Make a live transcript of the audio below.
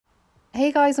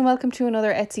Hey guys, and welcome to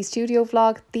another Etsy studio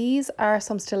vlog. These are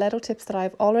some stiletto tips that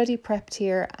I've already prepped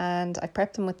here, and I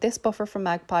prepped them with this buffer from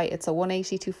Magpie. It's a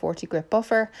 180-240 grip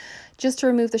buffer, just to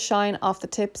remove the shine off the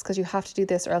tips, because you have to do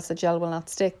this or else the gel will not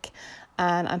stick.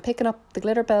 And I'm picking up the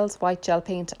Glitter Bells white gel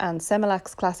paint and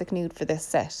Semilax classic nude for this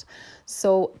set.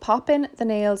 So popping the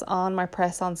nails on my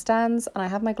press on stands, and I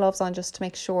have my gloves on just to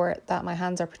make sure that my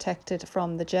hands are protected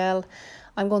from the gel.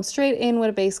 I'm going straight in with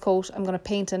a base coat. I'm going to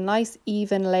paint a nice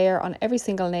even layer on every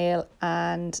single nail,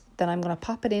 and then I'm going to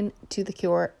pop it in to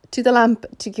the lamp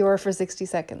to cure for 60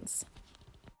 seconds.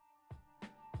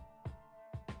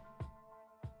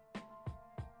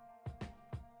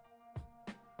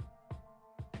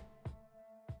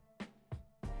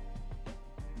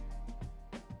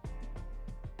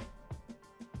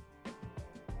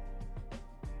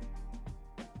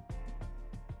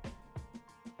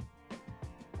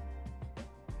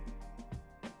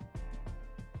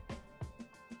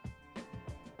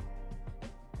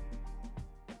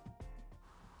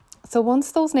 So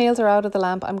once those nails are out of the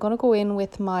lamp, I'm going to go in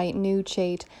with my nude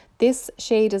shade. This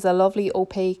shade is a lovely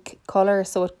opaque colour,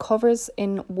 so it covers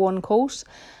in one coat.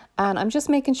 And I'm just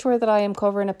making sure that I am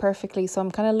covering it perfectly. So I'm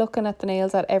kind of looking at the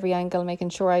nails at every angle,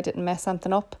 making sure I didn't mess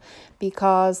something up,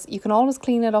 because you can always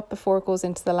clean it up before it goes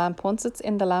into the lamp. Once it's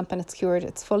in the lamp and it's cured,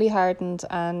 it's fully hardened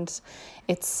and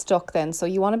it's stuck then. So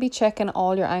you want to be checking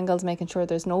all your angles, making sure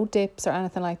there's no dips or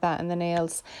anything like that in the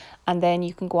nails. And then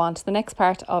you can go on to the next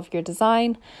part of your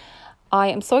design. I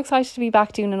am so excited to be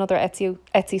back doing another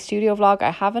Etsy studio vlog.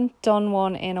 I haven't done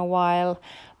one in a while,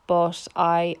 but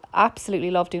I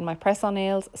absolutely love doing my press on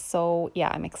nails. So yeah,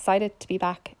 I'm excited to be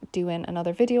back doing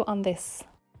another video on this.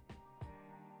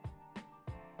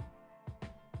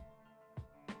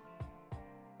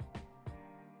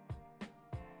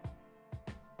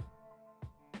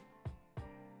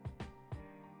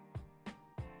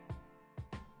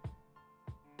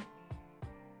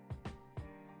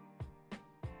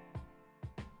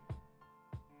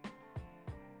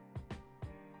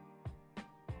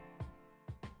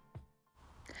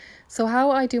 So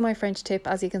how I do my French tip,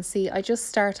 as you can see, I just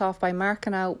start off by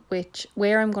marking out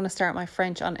where I'm going to start my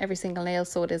French on every single nail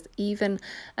so it is even,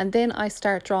 and then I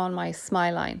start drawing my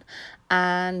smile line.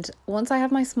 And once I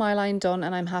have my smile line done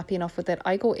and I'm happy enough with it,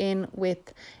 I go in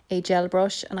with a gel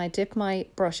brush and I dip my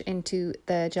brush into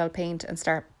the gel paint and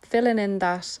start filling in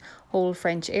that whole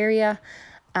French area.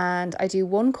 And I do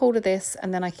one coat of this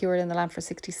and then I cure it in the lamp for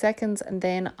 60 seconds, and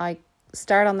then I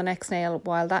start on the next nail.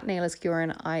 While that nail is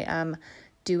curing, I am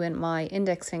doing my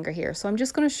index finger here. So I'm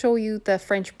just going to show you the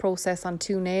French process on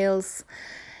two nails.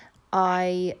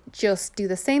 I just do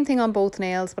the same thing on both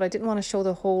nails, but I didn't want to show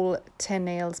the whole 10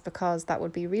 nails because that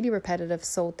would be really repetitive.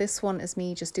 So this one is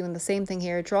me just doing the same thing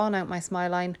here, drawing out my smile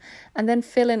line and then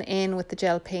filling in with the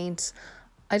gel paint.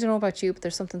 I don't know about you, but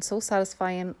there's something so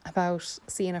satisfying about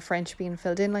seeing a French being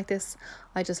filled in like this.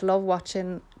 I just love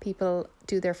watching people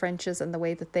do their Frenches and the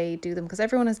way that they do them, because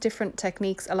everyone has different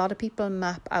techniques. A lot of people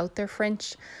map out their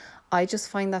French. I just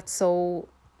find that so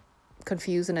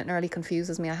confusing. It nearly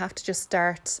confuses me. I have to just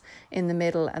start in the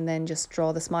middle and then just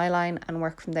draw the smile line and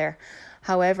work from there.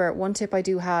 However, one tip I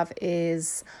do have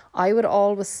is I would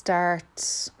always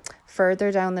start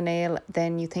further down the nail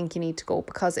than you think you need to go,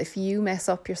 because if you mess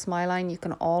up your smile line, you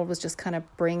can always just kind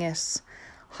of bring it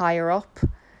higher up.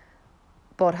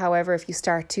 But however, if you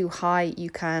start too high, you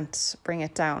can't bring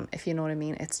it down, if you know what I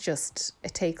mean. It's just,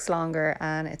 it takes longer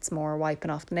and it's more wiping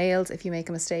off the nails if you make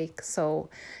a mistake. So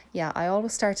yeah, I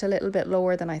always start a little bit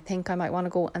lower than I think I might want to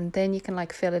go, and then you can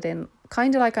like fill it in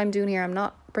kind of like I'm doing here. I'm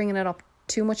not bringing it up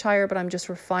too much higher, but I'm just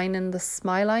refining the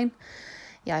smile line.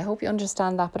 Yeah, I hope you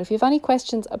understand that. But if you have any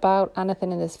questions about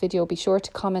anything in this video, be sure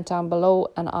to comment down below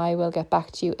and I will get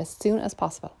back to you as soon as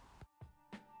possible.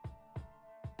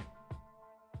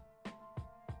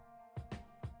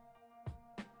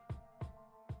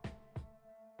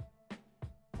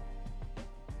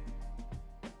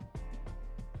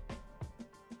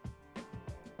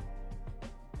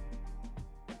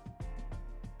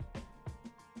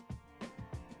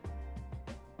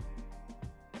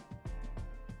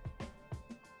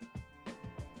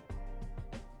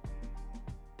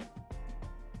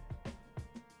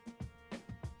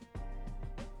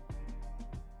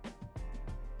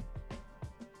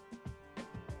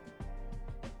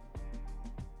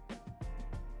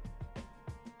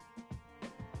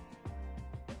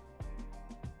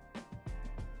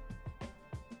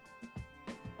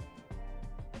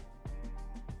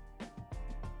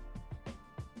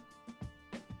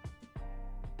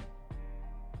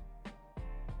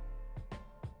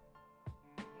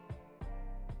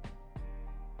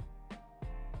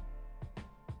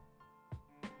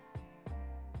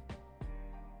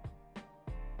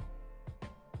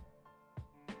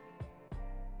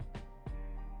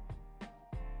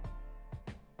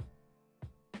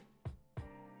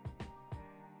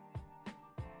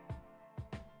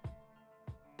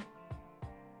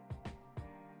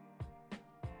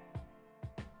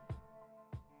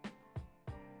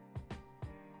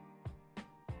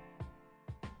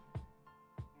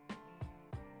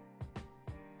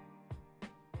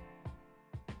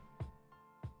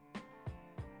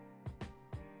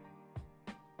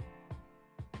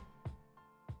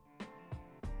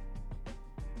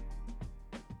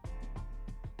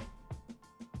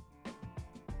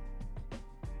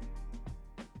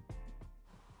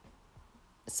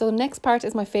 So next part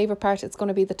is my favourite part. It's going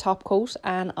to be the top coat,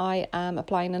 and I am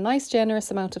applying a nice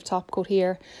generous amount of top coat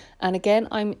here. And again,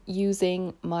 I'm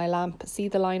using my lamp. See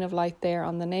the line of light there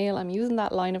on the nail? I'm using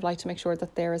that line of light to make sure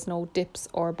that there is no dips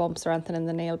or bumps or anything in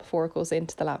the nail before it goes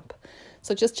into the lamp.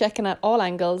 So just checking at all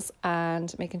angles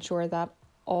and making sure that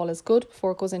all is good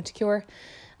before it goes into cure.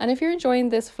 And if you're enjoying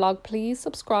this vlog, please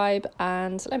subscribe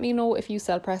and let me know if you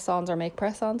sell press-ons or make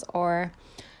press-ons, or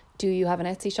do you have an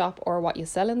Etsy shop, or what you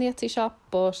sell in the Etsy shop.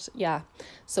 But yeah,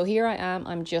 so here I am,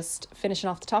 I'm just finishing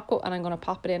off the top coat and I'm going to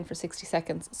pop it in for 60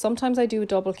 seconds. Sometimes I do a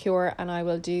double cure and I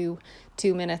will do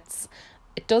 2 minutes.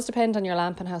 It does depend on your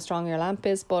lamp and how strong your lamp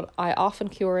is, but I often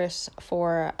cure it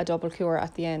for a double cure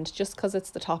at the end, just because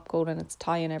it's the top coat and it's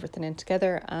tying everything in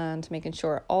together and making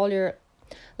sure all your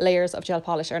layers of gel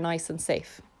polish are nice and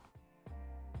safe.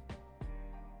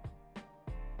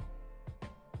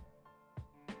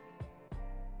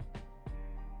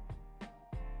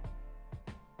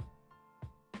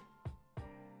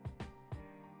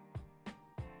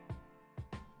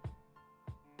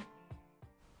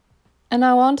 And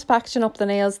now on to packaging up the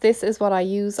nails. This is what I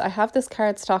use. I have this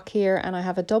cardstock here and I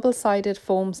have a double-sided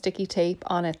foam sticky tape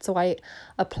on it. So I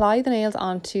apply the nails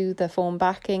onto the foam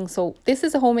backing. So this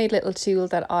is a homemade little tool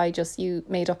that I just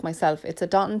made up myself. It's a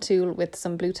dotting tool with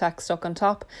some blue tack stuck on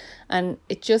top, and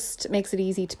it just makes it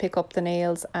easy to pick up the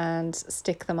nails and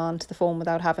stick them onto the foam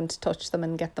without having to touch them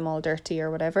and get them all dirty or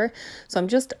whatever. So I'm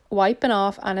just wiping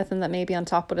off anything that may be on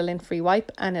top with a lint-free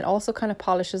wipe, and it also kind of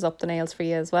polishes up the nails for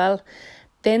you as well.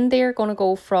 Then they're going to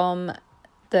go from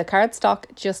the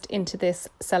cardstock just into this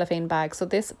cellophane bag. So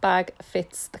this bag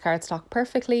fits the cardstock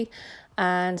perfectly,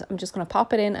 and I'm just going to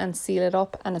pop it in and seal it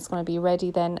up, and it's going to be ready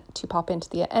then to pop into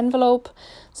the envelope.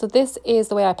 So this is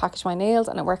the way I package my nails,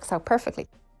 and it works out perfectly.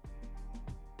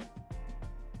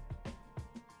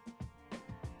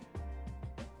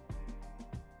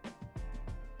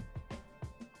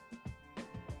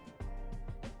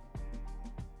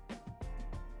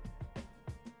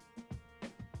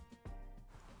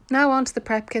 Now on to the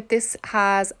prep kit. This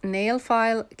has nail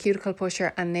file, cuticle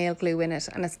pusher and nail glue in it,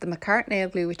 and it's the McCart nail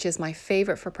glue, which is my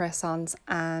favourite for press-ons.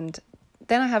 And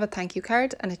then I have a thank you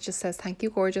card, and it just says thank you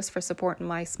Gorgeous for supporting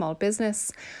my small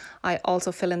business. I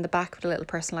also fill in the back with a little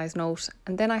personalised note,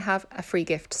 and then I have a free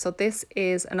gift. So this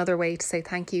is another way to say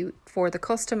thank you for the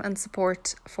custom and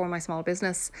support for my small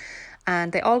business,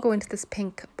 and they all go into this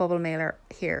pink bubble mailer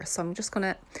here. So I'm just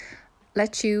going to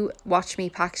let you watch me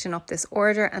packaging up this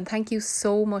order, and thank you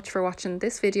so much for watching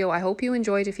this video. I hope you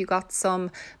enjoyed. If you got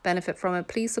some benefit from it,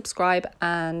 please subscribe,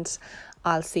 and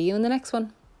I'll see you in the next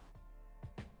one.